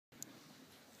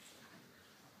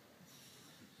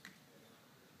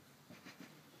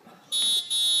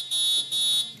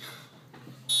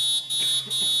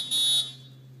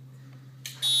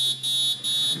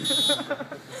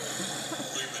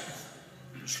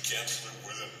can't live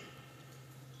with him.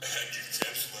 And you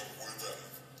can't live with them.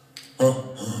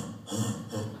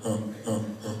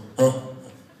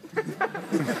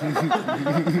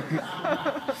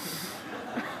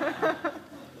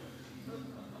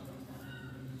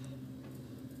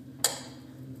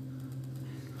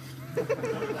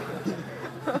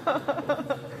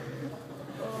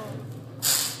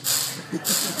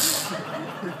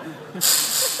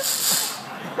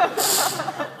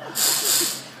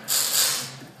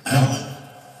 Alan,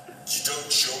 you don't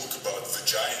joke about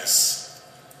vaginas.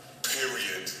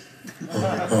 Period.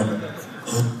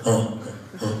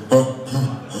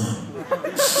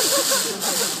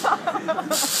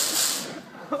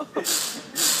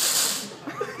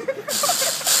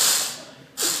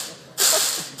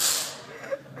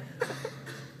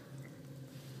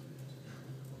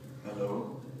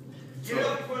 Hello? Give it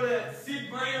up for the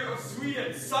Sid Meier of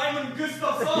Sweden, Simon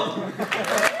Gustafsson!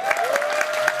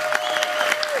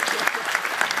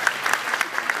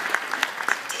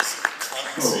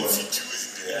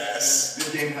 This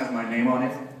game has my name on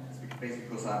it. It's basically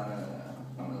because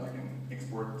I'm like an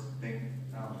export thing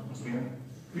from Sweden.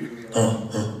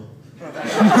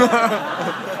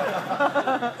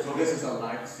 So this is a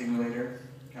life simulator,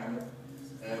 kind of,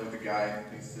 with a guy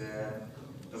who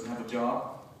doesn't have a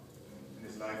job, and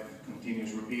his life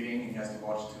continues repeating. He has to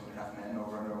watch 2.5 Men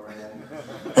over and over again.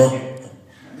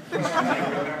 And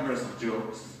he remembers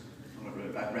jokes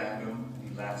at random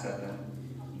and laughs at them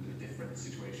in the different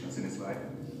situations in his life.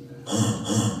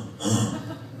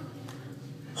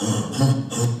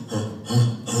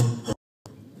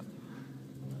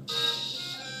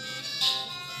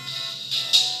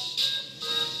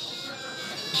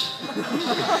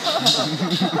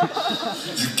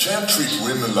 You can't treat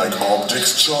women like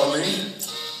objects, Charlie.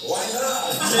 Why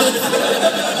not?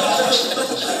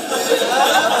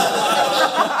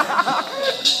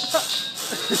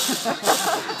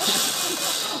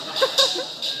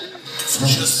 If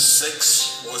just sex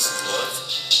wasn't love,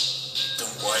 then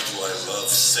why do I love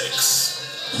sex?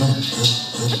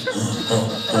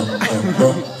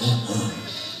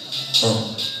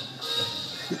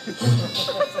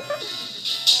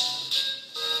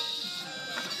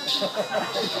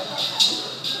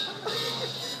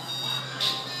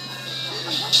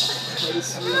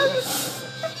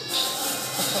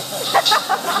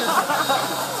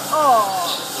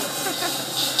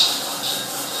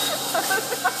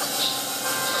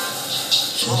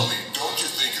 Charlie, don't you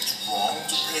think it's wrong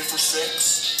to pay for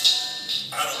sex?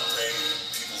 I don't pay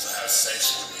people to have sex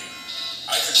with me.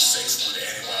 I have sex with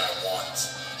anyone I want.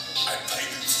 I pay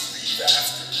them to leave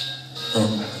after.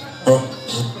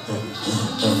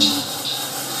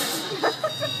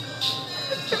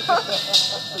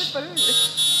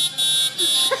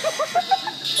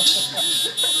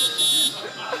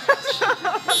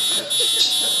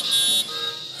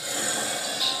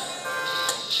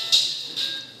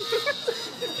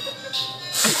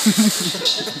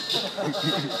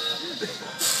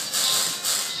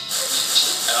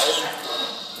 Alan,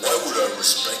 why would I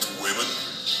respect women?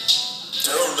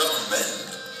 There are enough men.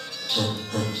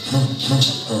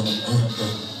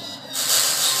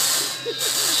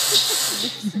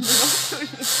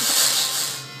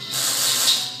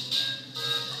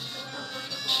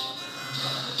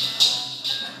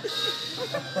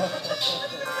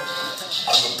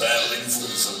 I'm a bad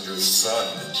influence on your son.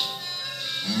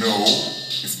 No,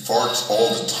 he farts all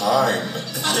the time.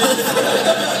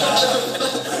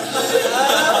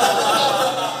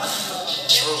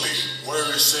 Charlie, why are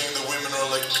you saying the women are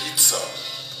like pizza?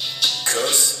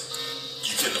 Because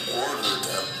you can order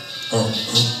them.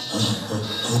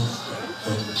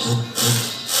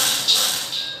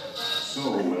 So,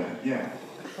 yeah.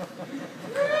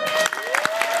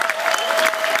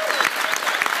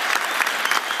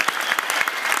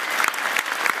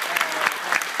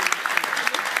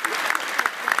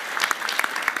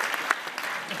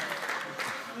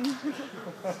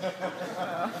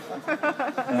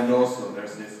 And also,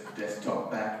 there's this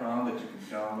desktop background that you can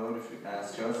download if you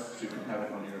ask us, so you can have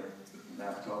it on your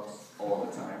laptops all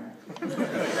the time.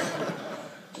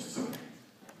 Just so,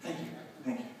 thank you.